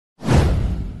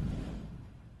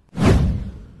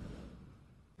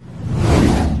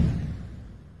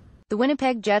The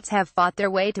Winnipeg Jets have fought their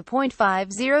way to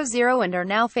 .500 and are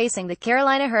now facing the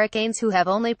Carolina Hurricanes, who have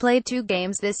only played 2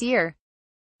 games this year.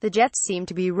 The Jets seem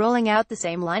to be rolling out the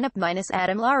same lineup minus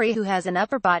Adam Lowry, who has an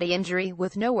upper body injury,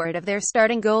 with no word of their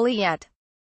starting goalie yet.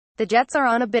 The Jets are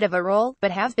on a bit of a roll,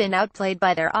 but have been outplayed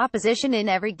by their opposition in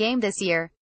every game this year.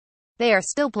 They are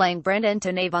still playing Brendan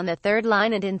Tanev on the third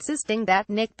line and insisting that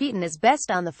Nick Peton is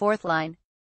best on the fourth line.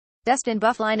 Dustin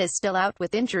Byfuglien is still out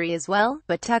with injury as well,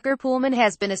 but Tucker Poolman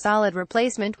has been a solid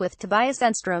replacement with Tobias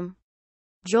Enstrom.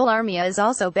 Joel Armia is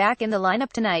also back in the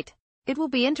lineup tonight. It will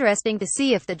be interesting to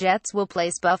see if the Jets will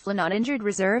place Byfuglien on injured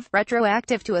reserve,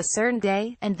 retroactive to a certain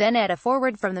day, and then add a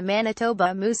forward from the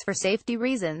Manitoba Moose for safety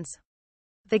reasons.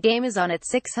 The game is on at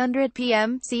 6:00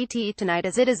 p.m. CT tonight,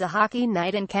 as it is a Hockey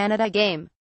Night in Canada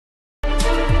game.